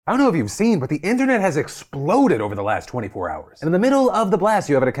I don't know if you've seen, but the internet has exploded over the last 24 hours. And in the middle of the blast,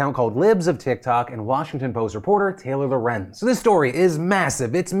 you have an account called Libs of TikTok and Washington Post reporter Taylor Lorenz. So this story is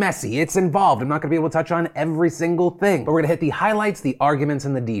massive, it's messy, it's involved. I'm not gonna be able to touch on every single thing, but we're gonna hit the highlights, the arguments,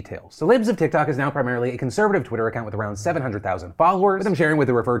 and the details. So Libs of TikTok is now primarily a conservative Twitter account with around 700,000 followers, with them sharing what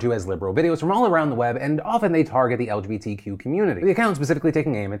they refer to as liberal videos from all around the web, and often they target the LGBTQ community. The account specifically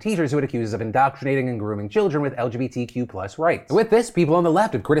taking aim at teachers who it accuses of indoctrinating and grooming children with LGBTQ plus rights. And with this, people on the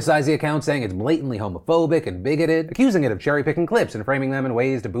left have criticized the account, saying it's blatantly homophobic and bigoted, accusing it of cherry-picking clips and framing them in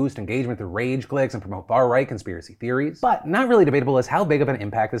ways to boost engagement through rage clicks and promote far-right conspiracy theories. But not really debatable is how big of an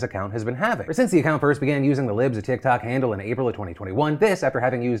impact this account has been having. For since the account first began using the Libs of TikTok handle in April of 2021, this, after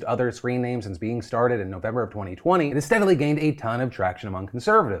having used other screen names since being started in November of 2020, it has steadily gained a ton of traction among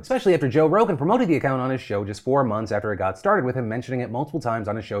conservatives, especially after Joe Rogan promoted the account on his show just 4 months after it got started, with him mentioning it multiple times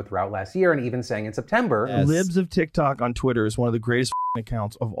on his show throughout last year, and even saying in September, Libs of TikTok on Twitter is one of the greatest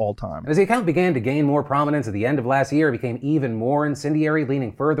accounts of all time. And as the account began to gain more prominence at the end of last year, it became even more incendiary,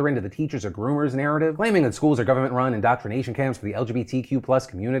 leaning further into the teachers or groomers narrative, claiming that schools are government-run indoctrination camps for the LGBTQ plus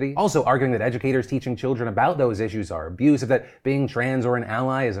community, also arguing that educators teaching children about those issues are abusive, that being trans or an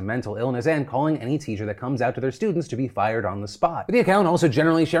ally is a mental illness, and calling any teacher that comes out to their students to be fired on the spot. With the account also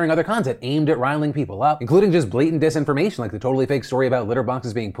generally sharing other content aimed at riling people up, including just blatant disinformation like the totally fake story about litter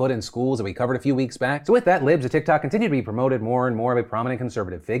boxes being put in schools that we covered a few weeks back. So with that, Libs of TikTok continued to be promoted more and more by prominent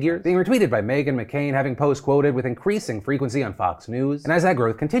conservative figures, being retweeted by Meghan McCain, having posts quoted with increasing frequency on Fox News. And as that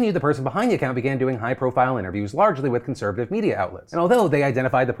growth continued, the person behind the account began doing high-profile interviews largely with conservative media outlets. And although they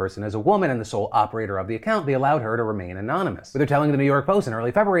identified the person as a woman and the sole operator of the account, they allowed her to remain anonymous, with her telling the New York Post in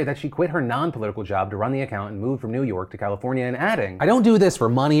early February that she quit her non-political job to run the account and moved from New York to California, and adding, "I don't do this for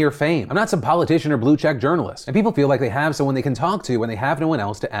money or fame. I'm not some politician or blue-check journalist." And people feel like they have someone they can talk to when they have no one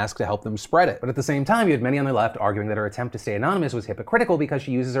else to ask to help them spread it. But at the same time, you had many on the left arguing that her attempt to stay anonymous was hypocritical because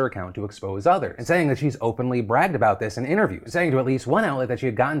she uses her account to expose others, and saying that she's openly bragged about this in interviews, saying to at least one outlet that she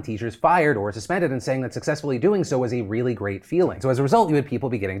had gotten teachers fired or suspended, and saying that successfully doing so was a really great feeling. So as a result, you had people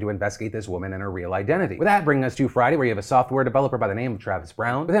beginning to investigate this woman and her real identity. With that bringing us to Friday, where you have a software developer by the name of Travis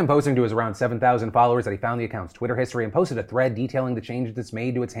Brown, with him posting to his around 7,000 followers that he found the account's Twitter history and posted a thread detailing the changes it's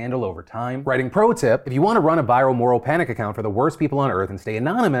made to its handle over time, writing, "Pro tip, if you want to run a viral moral panic account for the worst people on earth and stay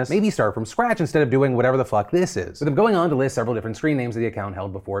anonymous, maybe start from scratch instead of doing whatever the fuck this is." With him going on to list several different screen names that the account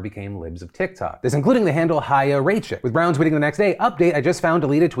held before it became Libs of TikTok. This including the handle Haya Rachik, with Brown tweeting the next day, "Update, I just found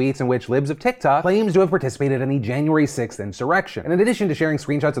deleted tweets in which Libs of TikTok claims to have participated in the January 6th insurrection." And in addition to sharing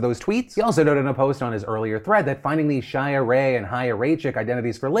screenshots of those tweets, he also noted in a post on his earlier thread that finding these Shia Ray and Haya Rachik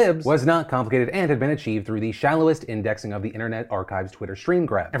identities for Libs was not complicated and had been achieved through the shallowest indexing of the Internet Archive's Twitter stream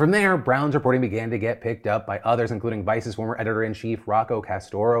graph. And from there, Brown's reporting began to get picked up by others, including Vice's former editor-in-chief Rocco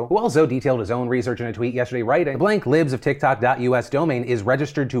Castoro, who also detailed his own research in a tweet yesterday, writing, "The blank Libs of TikTok.us domain is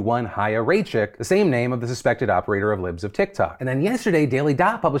registered to one Haya Rachik, the same name of the suspected operator of Libs of TikTok." And then yesterday, Daily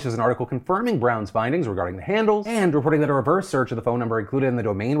Dot publishes an article confirming Brown's findings regarding the handles and reporting that a reverse search of the phone number included in the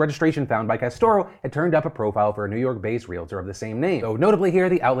domain registration found by Castoro had turned up a profile for a New York-based realtor of the same name. Though notably here,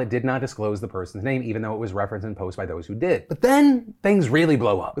 the outlet did not disclose the person's name, even though it was referenced in posts by those who did. But then, things really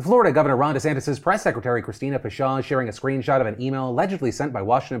blow up, with Florida Governor Ron DeSantis' press secretary Christina Pashaw sharing a screenshot of an email allegedly sent by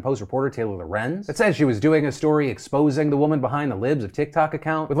Washington Post reporter Taylor Lorenz that says she was doing a story exposing the woman behind the Libs of TikTok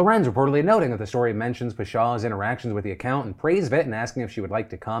account, with Lorenz reportedly noting that the story mentions Pashaw's interactions with the account and praised it and asking if she would like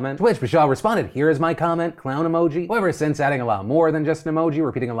to comment, to which Pashaw responded, "Here is my comment, clown emoji." However, since adding a lot more than just an emoji,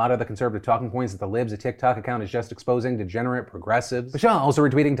 repeating a lot of the conservative talking points that the Libs of TikTok account is just exposing degenerate progressives. Pashaw also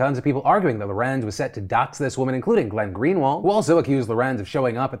retweeting tons of people arguing that Lorenz was set to dox this woman, including Glenn Greenwald, who also accused Lorenz of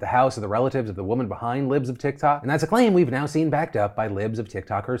showing up at the house of the relatives of the woman behind Libs of TikTok. And that's a claim we've now seen backed up by Libs of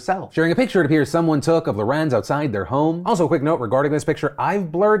TikTok herself, sharing a picture it appears someone took of Lorenz outside their home. Also, a quick note regarding this picture,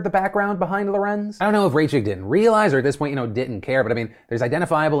 I've blurred the background behind Lorenz. I don't know if Rachik didn't realize or at this point, didn't care, but I mean, there's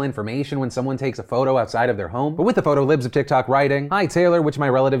identifiable information when someone takes a photo outside of their home. But with the photo, Libs of TikTok writing, "Hi Taylor, which of my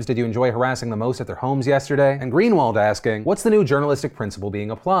relatives did you enjoy harassing the most at their homes yesterday?" And Greenwald asking, "What's the new journalistic principle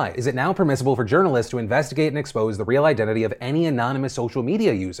being applied? Is it now permissible for journalists to investigate and expose the real identity of any anonymous social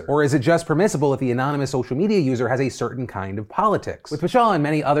media user? Or is it just permissible if the anonymous social media user has a certain kind of politics?" With Pashaw and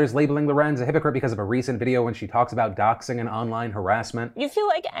many others labeling Lorenz a hypocrite because of a recent video when she talks about doxing and online harassment. You feel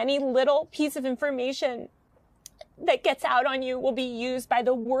like any little piece of information that gets out on you will be used by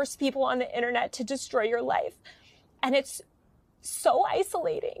the worst people on the internet to destroy your life. And it's so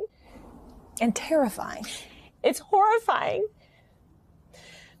isolating. And terrifying. It's horrifying.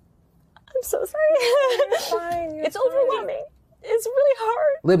 I'm so sorry. You're fine. You're it's overwhelming. is really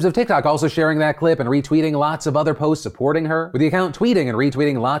hard. Libs of TikTok also sharing that clip and retweeting lots of other posts supporting her, with the account tweeting and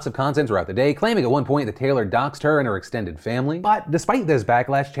retweeting lots of content throughout the day, claiming at one point that Taylor doxed her and her extended family. But despite this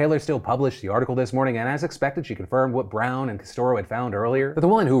backlash, Taylor still published the article this morning, and as expected, she confirmed what Brown and Castoro had found earlier, that the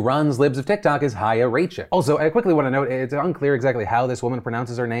woman who runs Libs of TikTok is Haya Rachik. Also, I quickly want to note, it's unclear exactly how this woman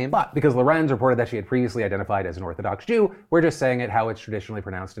pronounces her name, but because Lorenz reported that she had previously identified as an Orthodox Jew, we're just saying it how it's traditionally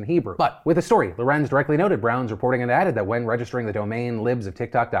pronounced in Hebrew. But with the story, Lorenz directly noted Brown's reporting and added that when registering the domain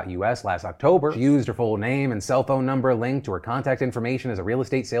libsoftiktok.us last October, she used her full name and cell phone number linked to her contact information as a real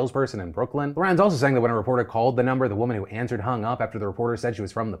estate salesperson in Brooklyn. Lorenz also saying that when a reporter called the number, the woman who answered hung up after the reporter said she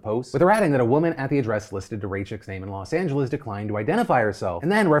was from the Post, with her adding that a woman at the address listed to Rachik's name in Los Angeles declined to identify herself,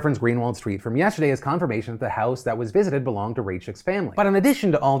 and then referenced Greenwald's tweet from yesterday as confirmation that the house that was visited belonged to Rachik's family. But in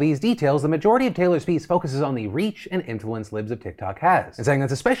addition to all these details, the majority of Taylor's piece focuses on the reach and influence Libs of TikTok has, and saying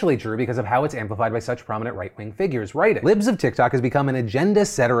that's especially true because of how it's amplified by such prominent right-wing figures writing. Libs of TikTok has become an agenda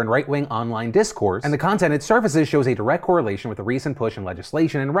setter in right-wing online discourse, and the content it surfaces shows a direct correlation with the recent push in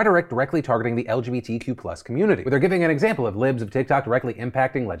legislation and rhetoric directly targeting the LGBTQ+ community, with her giving an example of Libs of TikTok directly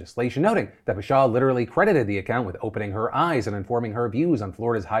impacting legislation, noting that Bashar literally credited the account with opening her eyes and informing her views on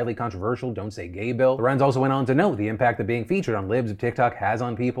Florida's highly controversial Don't Say Gay bill. Lorenz also went on to note the impact that being featured on Libs of TikTok has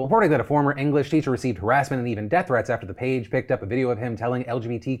on people, reporting that a former English teacher received harassment and even death threats after the page picked up a video of him telling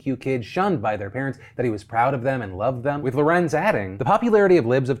LGBTQ kids shunned by their parents that he was proud of them and loved them, with Lorenz adding, the popularity of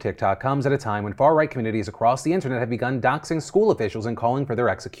Libs of TikTok comes at a time when far-right communities across the internet have begun doxing school officials and calling for their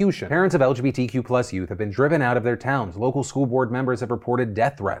execution. Parents of LGBTQ+ youth have been driven out of their towns. Local school board members have reported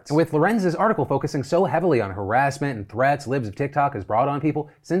death threats. And with Lorenz's article focusing so heavily on harassment and threats Libs of TikTok has brought on people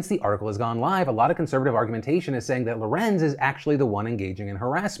since the article has gone live, a lot of conservative argumentation is saying that Lorenz is actually the one engaging in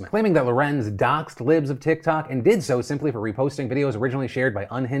harassment, claiming that Lorenz doxed Libs of TikTok and did so simply for reposting videos originally shared by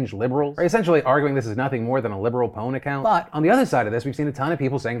unhinged liberals, or essentially arguing this is nothing more than a liberal pwn account. But on the other side of this, we've seen a ton of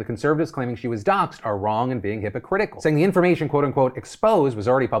people saying the conservatives claiming she was doxed are wrong and being hypocritical, saying the information quote-unquote exposed was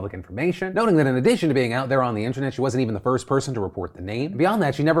already public information, noting that in addition to being out there on the internet, she wasn't even the first person to report the name. And beyond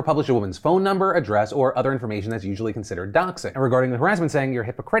that, she never published a woman's phone number, address, or other information that's usually considered doxing. And regarding the harassment, saying you're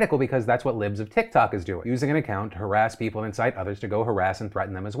hypocritical because that's what Libs of TikTok is doing, using an account to harass people and incite others to go harass and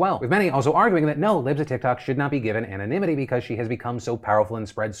threaten them as well, with many also arguing that no, Libs of TikTok should not be given anonymity because she has become so powerful and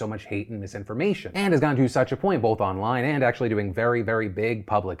spread so much hate and misinformation, and has gotten to such a point both online and actually doing very, very big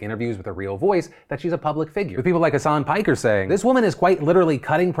public interviews with a real voice that she's a public figure, with people like Hassan Piker saying, this woman is quite literally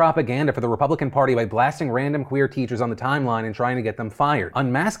cutting propaganda for the Republican Party by blasting random queer teachers on the timeline and trying to get them fired.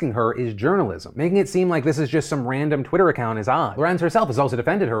 Unmasking her is journalism. Making it seem like this is just some random Twitter account is odd. Lorenz herself has also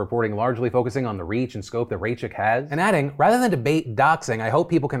defended her reporting, largely focusing on the reach and scope that Rachik has, and adding, rather than debate doxing, I hope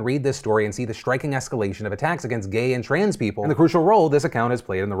people can read this story and see the striking escalation of attacks against gay and trans people and the crucial role this account has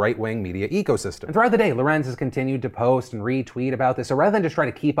played in the right-wing media ecosystem. And throughout the day, Lorenz has continued to post and retweet about this, so rather than just try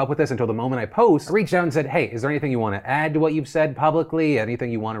to keep up with this until the moment I post, I reached out and said, hey, is there anything you want to add to what you've said publicly?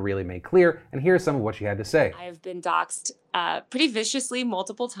 Anything you want to really make clear? And here's some of what she had to say. I have been doxed pretty viciously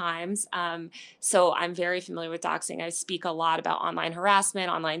multiple times. So I'm very familiar with doxing. I speak a lot about online harassment,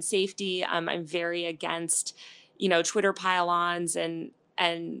 online safety. I'm very against, Twitter pile-ons and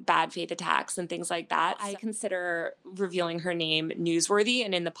bad faith attacks and things like that. I consider revealing her name newsworthy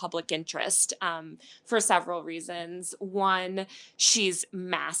and in the public interest for several reasons. One, she's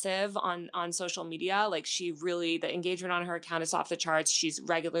massive on social media. Like the engagement on her account is off the charts. She's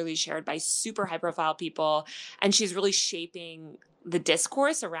regularly shared by super high profile people, and she's really shaping the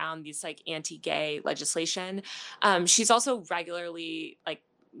discourse around these anti-gay legislation. She's also regularly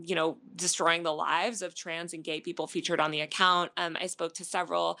destroying the lives of trans and gay people featured on the account. I spoke to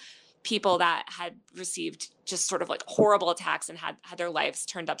several people that had received just sort of horrible attacks and had their lives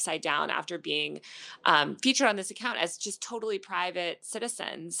turned upside down after being featured on this account as just totally private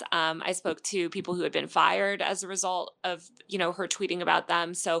citizens. I spoke to people who had been fired as a result of, her tweeting about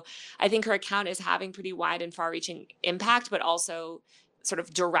them. So I think her account is having pretty wide and far-reaching impact, but also sort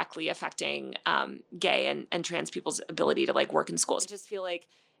of directly affecting gay and trans people's ability to work in schools. I just feel like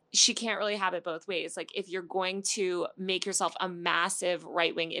she can't really have it both ways. If you're going to make yourself a massive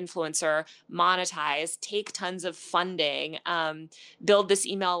right-wing influencer, monetize, take tons of funding, build this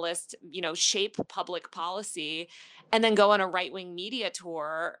email list, shape public policy, and then go on a right-wing media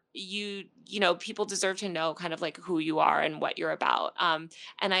tour, people deserve to know kind of who you are and what you're about.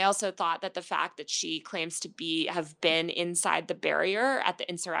 And I also thought that the fact that she claims to have been inside the barrier at the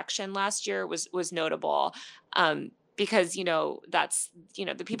insurrection last year was notable. Because, that's,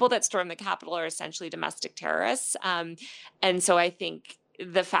 the people that stormed the Capitol are essentially domestic terrorists. And so I think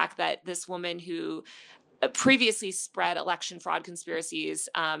the fact that this woman who previously spread election fraud conspiracies,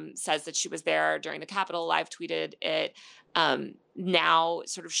 says that she was there during the Capitol, live tweeted it, now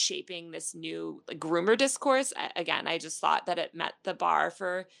sort of shaping this new groomer discourse. Again, I just thought that it met the bar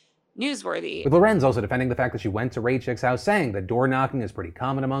for newsworthy. With Lorenz also defending the fact that she went to Ray Chick's house, saying that door knocking is pretty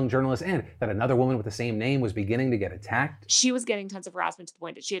common among journalists and that another woman with the same name was beginning to get attacked. She was getting tons of harassment to the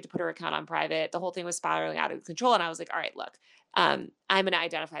point that she had to put her account on private. The whole thing was spiraling out of control. And I was like, all right, look, I'm going to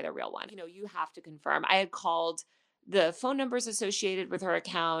identify the real one. You have to confirm. I had called the phone numbers associated with her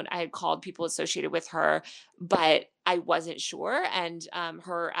account. I had called people associated with her, but I wasn't sure. And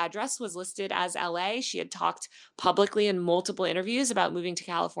her address was listed as LA. She had talked publicly in multiple interviews about moving to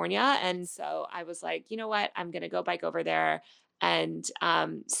California. And so I was like, you know what? I'm going to go bike over there and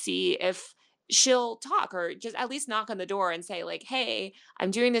see if she'll talk, or just at least knock on the door and say like, hey,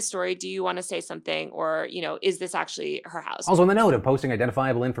 I'm doing this story. Do you want to say something? Or, is this actually her house? Also on the note of posting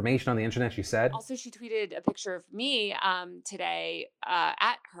identifiable information on the internet, she said. Also, she tweeted a picture of me today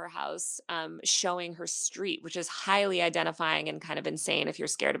at her house showing her street, which is highly identifying and kind of insane. If you're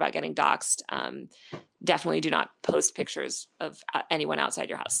scared about getting doxxed, definitely do not post pictures of anyone outside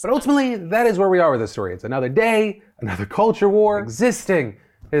your house. But ultimately, that is where we are with this story. It's another day, another culture war. Existing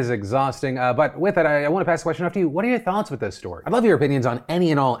is exhausting. But with that, I want to pass the question off to you. What are your thoughts with this story? I'd love your opinions on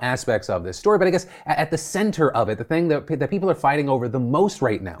any and all aspects of this story, but I guess at the center of it, the thing that people are fighting over the most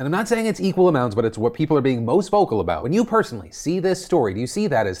right now, and I'm not saying it's equal amounts, but it's what people are being most vocal about. When you personally see this story, do you see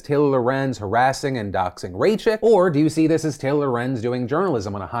that as Taylor Lorenz harassing and doxing Ray Chick? Or do you see this as Taylor Lorenz doing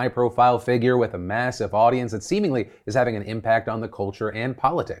journalism on a high-profile figure with a massive audience that seemingly is having an impact on the culture and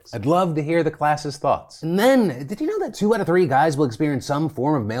politics? I'd love to hear the class's thoughts. And then, did you know that 2 out of 3 guys will experience some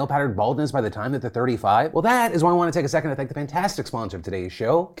form of male pattern baldness by the time that they're 35? Well, that is why I want to take a second to thank the fantastic sponsor of today's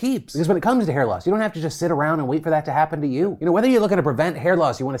show, Keeps. Because when it comes to hair loss, you don't have to just sit around and wait for that to happen to you. Whether you're looking to prevent hair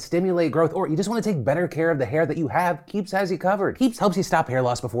loss, you want to stimulate growth, or you just want to take better care of the hair that you have, Keeps has you covered. Keeps helps you stop hair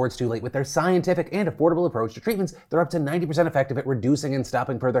loss before it's too late with their scientific and affordable approach to treatments that are up to 90% effective at reducing and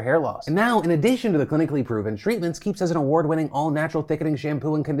stopping further hair loss. And now, in addition to the clinically proven treatments, Keeps has an award-winning all-natural thickening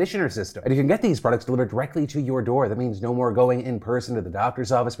shampoo and conditioner system. And you can get these products delivered directly to your door. That means no more going in person to the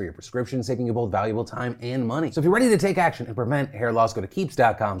doctor's office for your prescription, saving you both valuable time and money. So if you're ready to take action and prevent hair loss, go to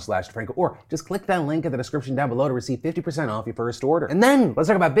keeps.com/DeFranco, or just click that link in the description down below to receive 50% off your first order. And then let's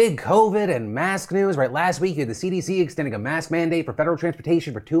talk about big COVID and mask news. Right, last week you had the CDC extending a mask mandate for federal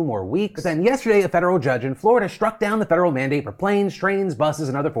transportation for 2 more weeks. But then yesterday, a federal judge in Florida struck down the federal mandate for planes, trains, buses,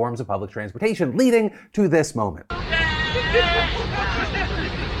 and other forms of public transportation, leading to this moment.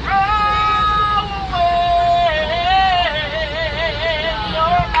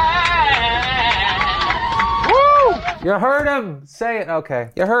 You heard him say it. Okay,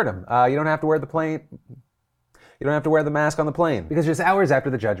 you heard him. You don't have to wear the plane. You don't have to wear the mask on the plane. Because just hours after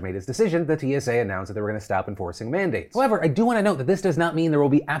the judge made his decision, the TSA announced that they were going to stop enforcing mandates. However, I do want to note that this does not mean there will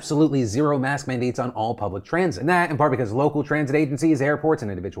be absolutely 0 mask mandates on all public transit. And that, in part because local transit agencies, airports, and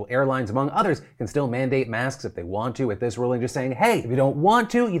individual airlines, among others, can still mandate masks if they want to, with this ruling just saying, hey, if you don't want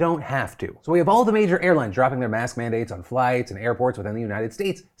to, you don't have to. So we have all the major airlines dropping their mask mandates on flights and airports within the United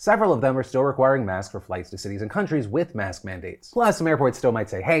States. Several of them are still requiring masks for flights to cities and countries with mask mandates. Plus, some airports still might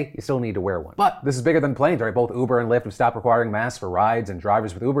say, hey, you still need to wear one. But this is bigger than planes, right? Both Uber and Lyft have stopped requiring masks for rides, and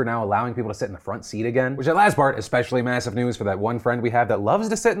drivers with Uber now allowing people to sit in the front seat again. Which, that last part, especially massive news for that one friend we have that loves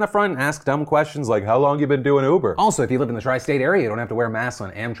to sit in the front and ask dumb questions like, how long you been doing Uber? Also, if you live in the tri-state area, you don't have to wear masks on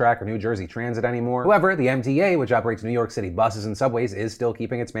Amtrak or New Jersey Transit anymore. However, the MTA, which operates New York City buses and subways, is still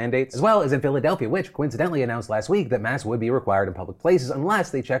keeping its mandates, as well as in Philadelphia, which coincidentally announced last week that masks would be required in public places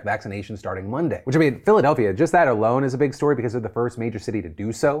unless they check vaccinations starting Monday. Which, I mean, Philadelphia, just that alone is a big story because they're the first major city to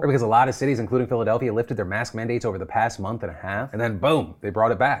do so, or because a lot of cities, including Philadelphia, lifted their mask mandates over the past month and a half, and then boom, they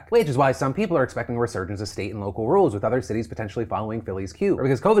brought it back. Which is why some people are expecting a resurgence of state and local rules, with other cities potentially following Philly's cue. Or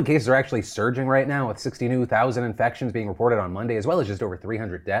because COVID cases are actually surging right now, with 62,000 infections being reported on Monday, as well as just over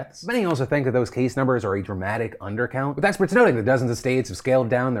 300 deaths. Many also think that those case numbers are a dramatic undercount, with experts noting that dozens of states have scaled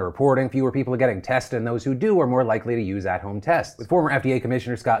down their reporting, fewer people are getting tested, and those who do are more likely to use at-home tests. With former FDA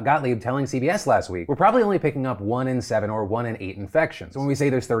Commissioner Scott Gottlieb telling CBS last week, we're probably only picking up 1 in 7 or 1 in 8 infections. So when we say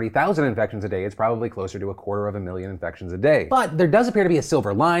there's 30,000 infections a day, it's probably closer to 250,000 infections a day. But there does appear to be a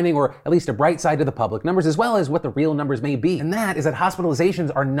silver lining, or at least a bright side to the public numbers, as well as what the real numbers may be. And that is that hospitalizations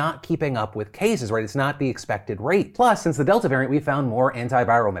are not keeping up with cases, right? It's not the expected rate. Plus, since the Delta variant, we found more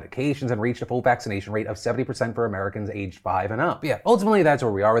antiviral medications and reached a full vaccination rate of 70% for Americans aged 5 and up. But yeah, ultimately, that's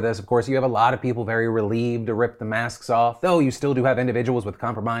where we are with this. Of course, you have a lot of people very relieved to rip the masks off, though you still do have individuals with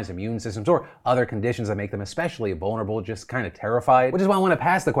compromised immune systems or other conditions that make them especially vulnerable, just kind of terrified. Which is why I want to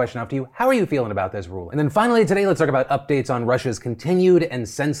pass the question off to you. How are you feeling about this ruling? And then finally, finally, today let's talk about updates on Russia's continued and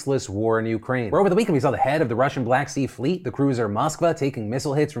senseless war in Ukraine. Where over the weekend we saw the head of the Russian Black Sea Fleet, the cruiser Moskva, taking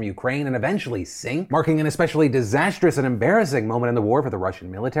missile hits from Ukraine and eventually sink, marking an especially disastrous and embarrassing moment in the war for the Russian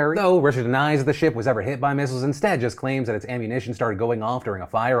military. Though Russia denies that the ship was ever hit by missiles, instead just claims that its ammunition started going off during a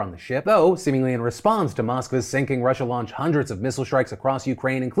fire on the ship. Though, seemingly in response to Moskva's sinking, Russia launched hundreds of missile strikes across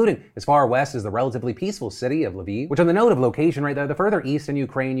Ukraine, including as far west as the relatively peaceful city of Lviv, which on the note of location right there, the further east in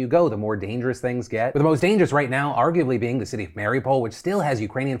Ukraine you go, the more dangerous things get. With the most dangerous right now arguably being the city of Mariupol, which still has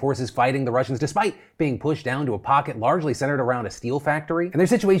Ukrainian forces fighting the Russians despite being pushed down to a pocket largely centered around a steel factory. And their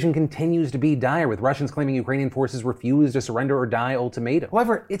situation continues to be dire, with Russians claiming Ukrainian forces refuse to surrender or die ultimatum.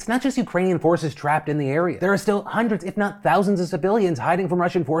 However, it's not just Ukrainian forces trapped in the area. There are still hundreds, if not thousands of civilians hiding from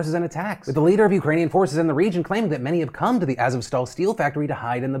Russian forces and attacks, with the leader of Ukrainian forces in the region claiming that many have come to the Azovstal steel factory to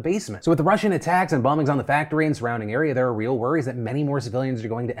hide in the basement. So with the Russian attacks and bombings on the factory and surrounding area, there are real worries that many more civilians are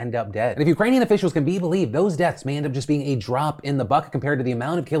going to end up dead. And if Ukrainian officials can be believed, those deaths may end up just being a drop in the bucket compared to the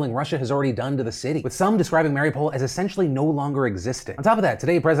amount of killing Russia has already done to the city, with some describing Mariupol as essentially no longer existing. On top of that,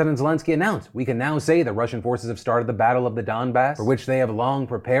 today President Zelensky announced we can now say that Russian forces have started the Battle of the Donbass, for which they have long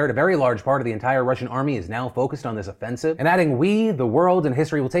prepared. A very large part of the entire Russian army is now focused on this offensive, and adding we, the world, and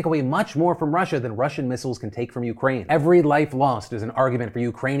history will take away much more from Russia than Russian missiles can take from Ukraine. Every life lost is an argument for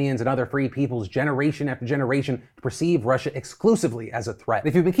Ukrainians and other free peoples generation after generation to perceive Russia exclusively as a threat.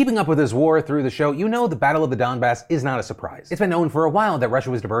 If you've been keeping up with this war through the show, you know the Battle of the Donbass is not a surprise. It's been known for a while that Russia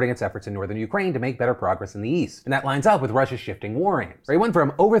was diverting its efforts in northern Ukraine to make better progress in the east, and that lines up with Russia's shifting war aims. They went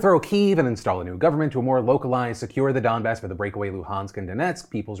from overthrow Kyiv and install a new government to a more localized secure the Donbass for the breakaway Luhansk and Donetsk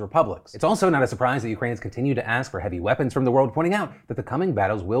people's republics. It's also not a surprise that Ukrainians continue to ask for heavy weapons from the world, pointing out that the coming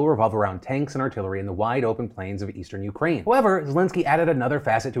battles will revolve around tanks and artillery in the wide open plains of eastern Ukraine. However, Zelensky added another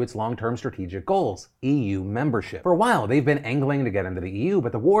facet to its long-term strategic goals: EU membership. For a while, they've been angling to get into the EU,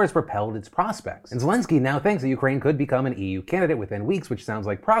 but the war has propelled its prospects. And Zelensky now thinks that Ukraine could become an EU candidate within weeks, which sounds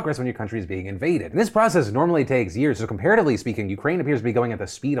like progress when your country is being invaded. And this process normally takes years, so comparatively speaking, Ukraine appears to be going at the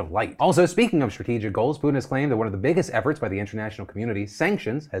speed of light. Also, speaking of strategic goals, Putin has claimed that one of the biggest efforts by the international community,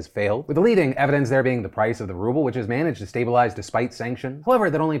 sanctions, has failed, with the leading evidence there being the price of the ruble, which has managed to stabilize despite sanctions. However,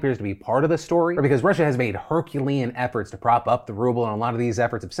 that only appears to be part of the story, or because Russia has made Herculean efforts to prop up the ruble, and a lot of these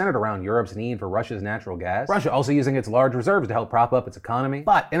efforts have centered around Europe's need for Russia's natural gas. Russia also using its large reserves to help prop up its economy,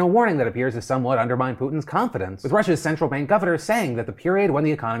 but in a warning that appears to somewhat undermine Putin's confidence, with Russia's central bank governor saying that the period when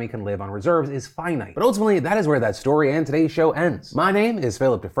the economy can live on reserves is finite. But ultimately, that is where that story and today's show ends. My name is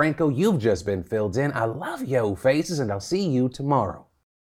Philip DeFranco. You've just been filled in. I love yo faces, and I'll see you tomorrow.